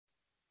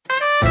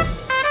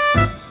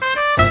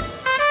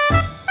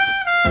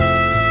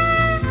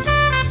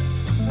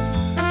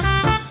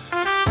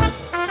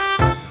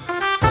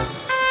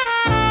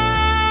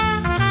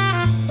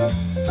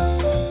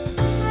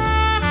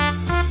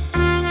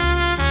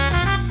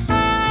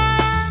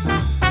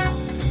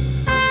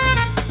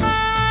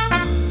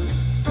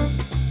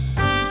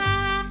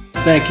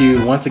Thank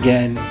you once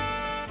again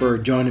for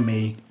joining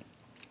me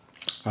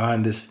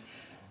on this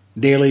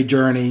daily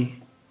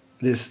journey,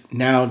 this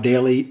now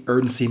daily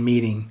urgency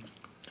meeting,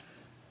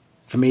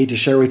 for me to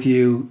share with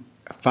you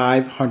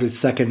 500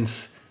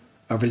 seconds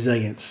of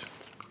resilience.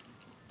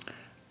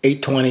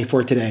 8:20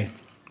 for today.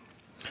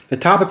 The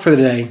topic for the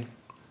day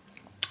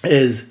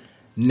is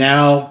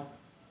now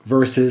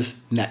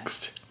versus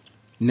next.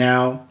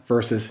 Now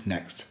versus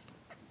next.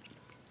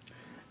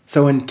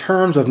 So in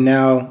terms of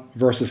now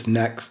versus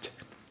next,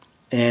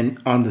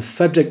 and on the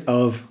subject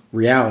of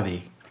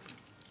reality,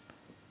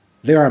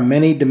 there are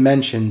many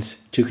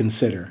dimensions to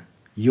consider.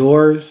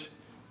 Yours,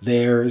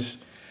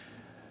 theirs,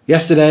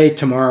 yesterday,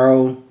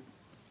 tomorrow,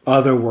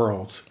 other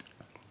worlds.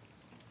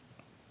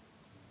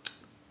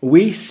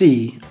 We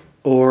see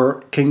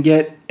or can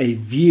get a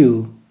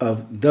view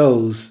of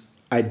those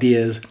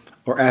ideas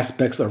or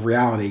aspects of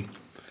reality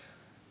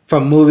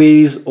from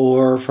movies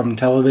or from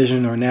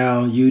television or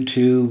now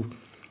YouTube,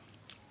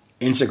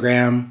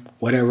 Instagram,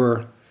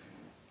 whatever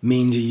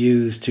means you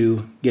use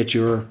to get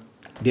your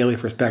daily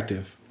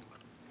perspective.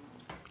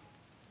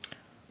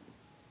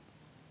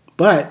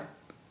 But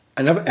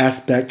another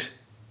aspect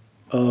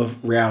of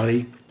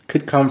reality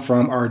could come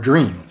from our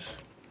dreams.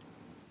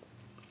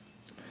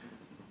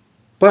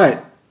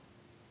 But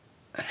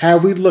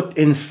have we looked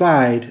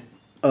inside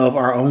of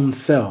our own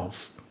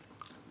selves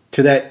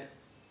to that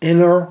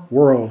inner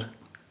world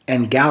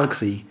and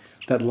galaxy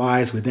that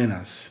lies within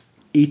us,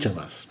 each of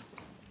us?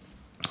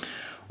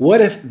 What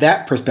if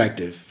that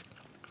perspective,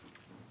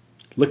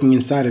 looking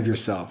inside of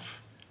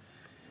yourself,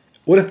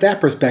 what if that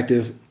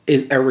perspective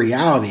is a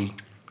reality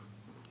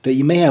that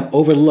you may have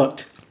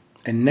overlooked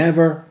and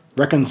never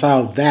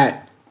reconciled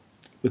that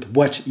with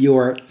what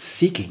you're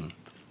seeking,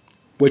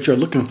 what you're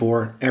looking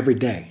for every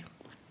day?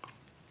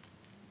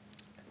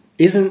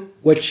 Isn't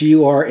what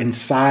you are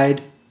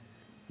inside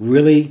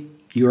really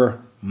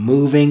your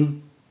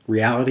moving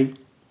reality?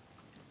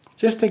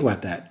 Just think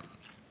about that.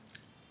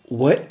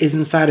 What is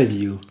inside of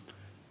you?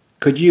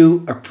 Could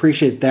you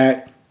appreciate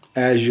that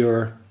as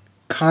your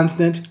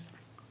constant,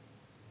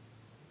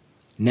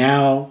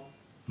 now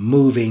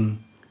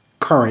moving,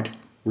 current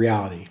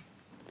reality?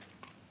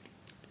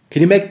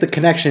 Can you make the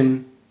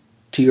connection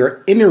to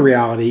your inner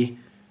reality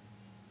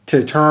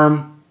to the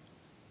term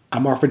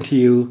I'm offering to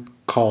you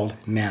called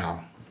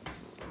now?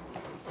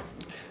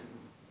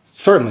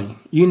 Certainly,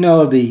 you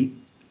know the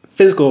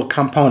physical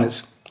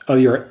components of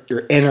your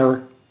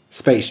inner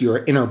space,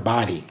 your inner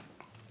body,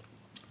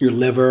 your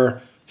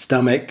liver,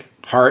 stomach,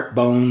 heart,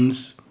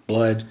 bones,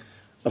 blood,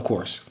 of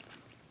course.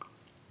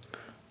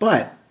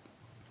 But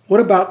what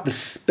about the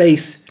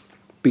space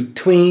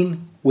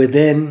between,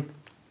 within,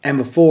 and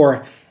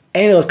before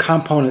any of those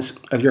components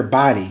of your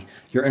body,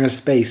 your inner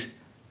space,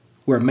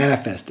 were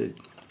manifested?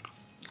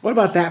 What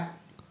about that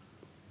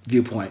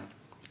viewpoint?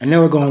 I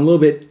know we're going a little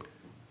bit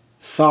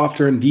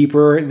softer and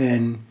deeper and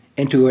then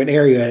into an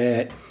area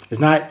that is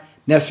not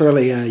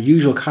necessarily a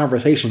usual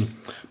conversation,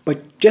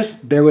 but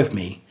just bear with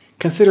me.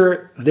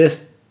 Consider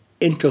this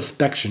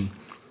introspection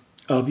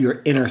of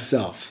your inner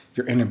self,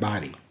 your inner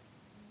body.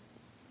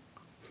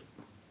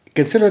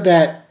 Consider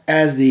that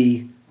as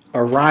the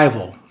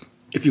arrival,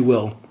 if you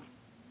will,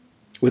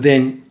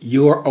 within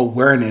your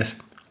awareness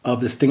of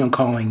this thing I'm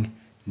calling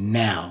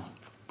now.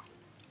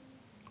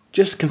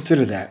 Just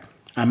consider that.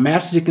 I'm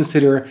asking you to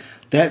consider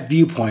that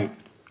viewpoint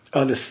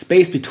of the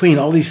space between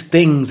all these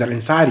things that are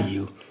inside of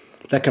you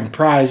that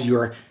comprise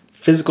your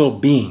physical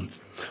being.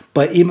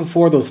 But even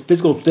before those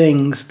physical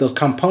things, those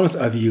components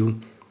of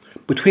you,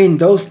 between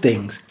those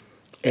things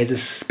is a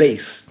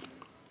space.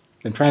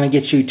 I'm trying to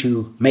get you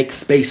to make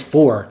space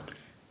for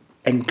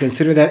and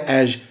consider that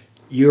as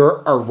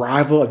your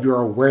arrival of your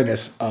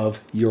awareness of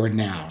your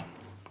now.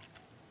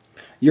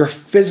 Your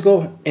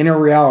physical inner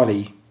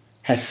reality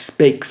has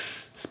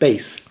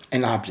space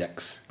and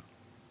objects.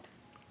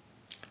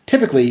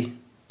 Typically,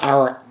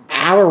 our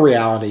outer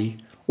reality,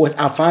 what's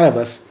outside of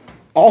us,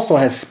 also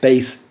has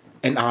space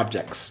and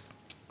objects.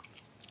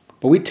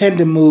 But we tend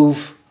to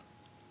move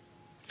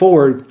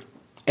forward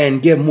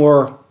and give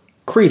more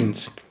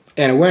credence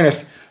and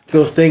awareness to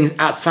those things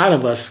outside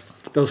of us,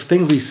 those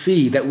things we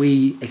see, that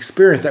we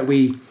experience, that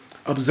we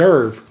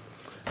observe.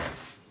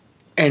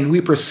 And we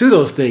pursue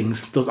those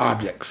things, those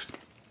objects.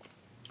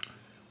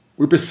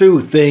 We pursue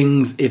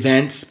things,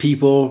 events,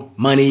 people,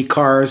 money,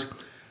 cars,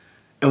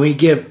 and we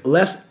give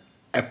less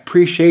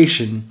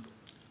appreciation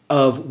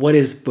of what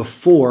is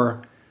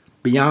before,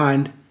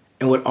 beyond,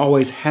 and what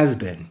always has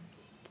been.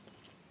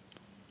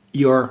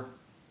 Your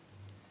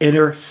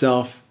inner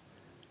self,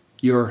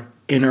 your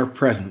inner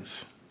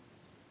presence.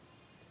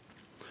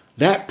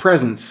 That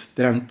presence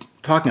that I'm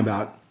talking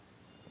about,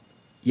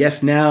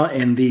 yes, now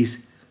in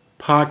these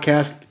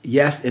podcasts,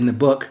 yes, in the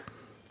book,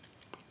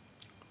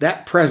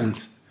 that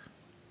presence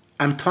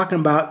I'm talking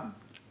about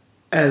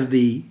as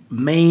the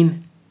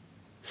main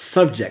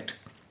subject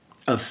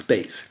of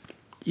space,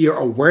 your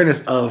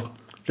awareness of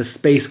the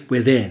space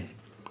within.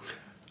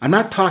 I'm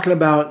not talking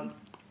about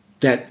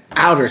that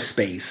outer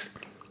space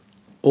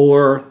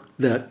or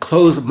the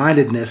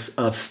closed-mindedness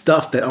of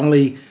stuff that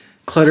only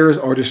clutters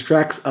or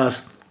distracts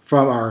us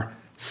from our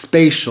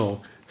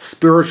spatial,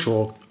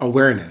 spiritual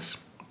awareness.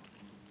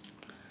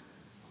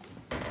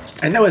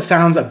 I know it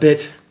sounds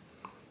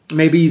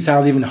maybe it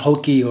sounds even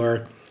hokey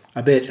or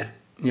a bit,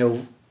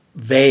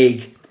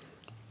 vague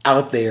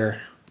out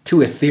there,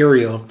 too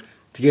ethereal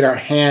to get our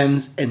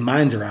hands and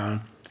minds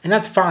around, and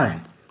that's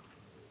fine.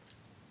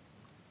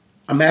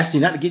 I'm asking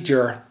you not to get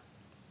your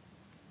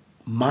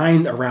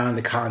mind around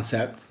the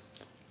concept.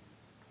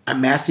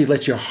 I'm asking you to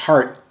let your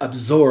heart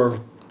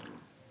absorb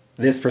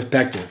this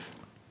perspective.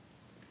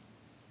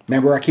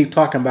 Remember, I keep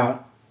talking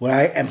about what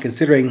I am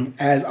considering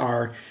as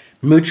our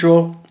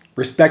mutual,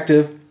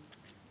 respective,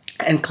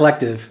 and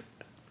collective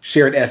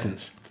shared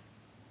essence.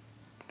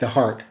 The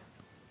heart,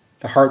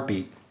 the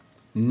heartbeat,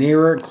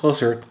 nearer and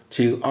closer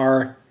to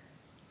our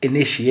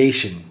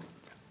initiation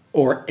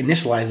or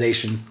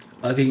initialization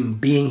of even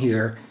being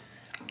here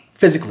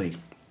physically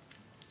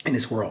in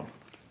this world.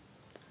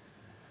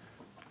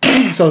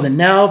 So the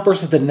now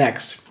versus the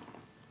next.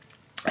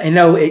 I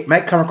know it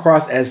might come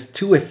across as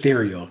too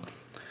ethereal.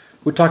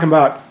 We're talking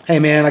about, hey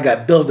man, I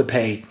got bills to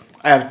pay.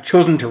 I have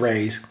children to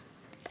raise.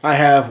 I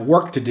have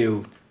work to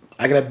do.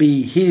 I gotta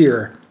be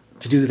here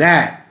to do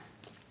that.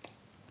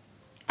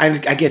 I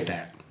get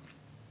that.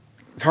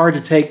 It's hard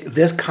to take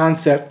this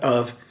concept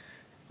of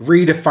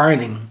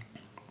redefining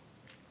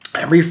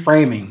and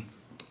reframing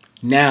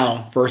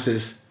now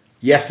versus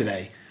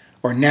yesterday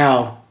or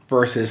now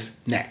versus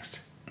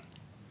next.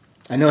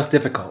 I know it's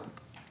difficult.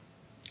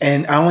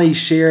 And I only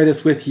share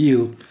this with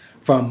you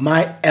from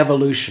my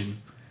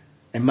evolution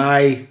and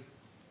my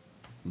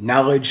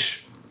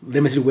knowledge,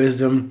 limited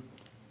wisdom,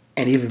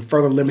 and even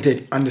further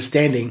limited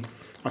understanding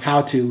of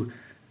how to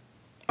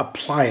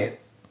apply it,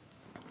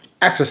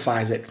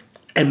 exercise it,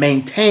 and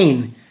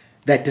maintain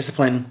that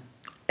discipline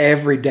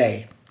every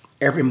day,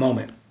 every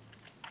moment.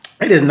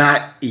 It is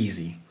not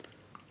easy.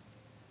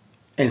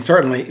 And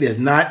certainly it is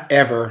not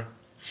ever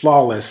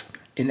flawless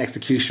in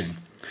execution.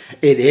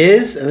 It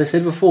is, as I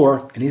said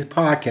before in these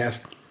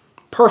podcasts,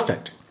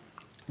 perfect.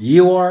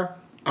 You are,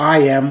 I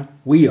am,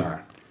 we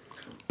are.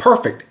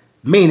 Perfect,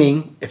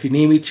 meaning, if you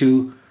need me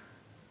to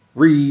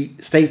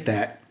restate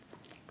that,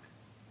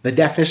 the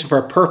definition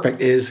for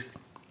perfect is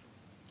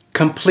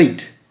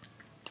complete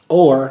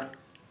or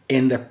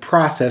in the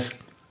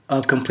process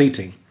of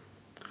completing.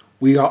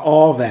 We are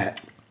all that.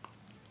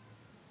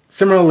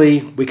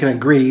 Similarly, we can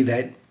agree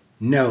that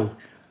no,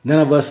 none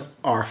of us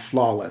are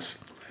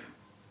flawless.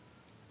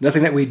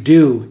 Nothing that we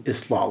do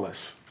is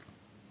flawless.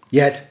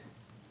 Yet,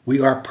 we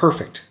are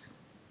perfect,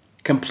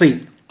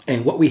 complete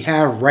in what we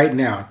have right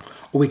now,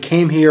 what we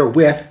came here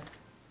with,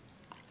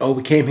 or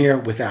we came here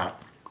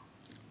without.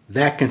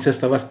 That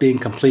consists of us being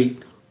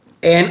complete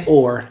and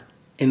or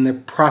in the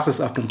process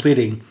of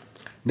completing,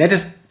 not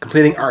just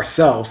completing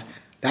ourselves,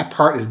 that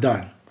part is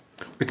done.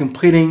 We're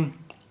completing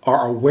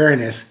our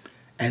awareness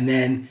and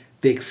then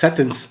the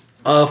acceptance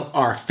of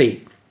our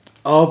fate,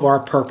 of our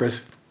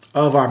purpose,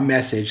 of our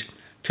message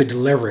to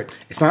deliver it.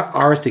 It's not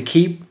ours to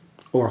keep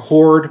or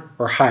hoard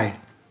or hide.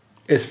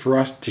 It's for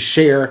us to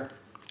share,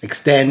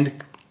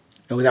 extend,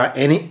 and without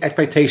any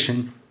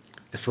expectation,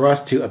 it's for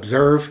us to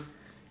observe,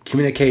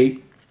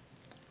 communicate,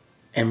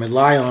 and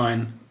rely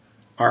on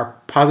our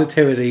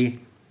positivity,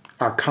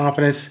 our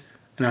confidence,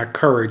 and our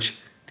courage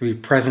to be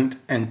present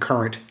and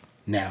current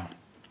now.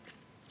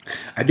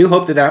 I do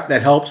hope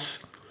that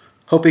helps.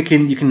 Hope you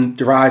can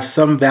derive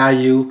some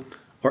value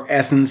or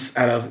essence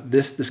out of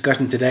this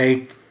discussion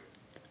today.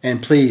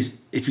 And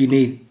please, if you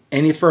need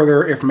any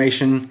further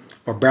information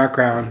or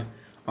background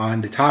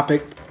on the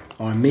topic,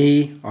 on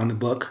me, on the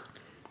book,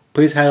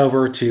 please head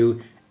over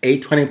to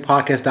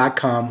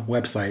 820podcast.com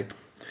website.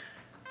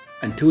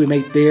 Until we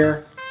meet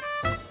there,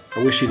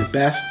 I wish you the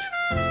best.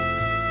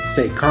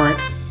 Stay current,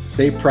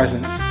 stay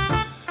present.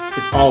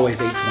 It's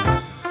always 820.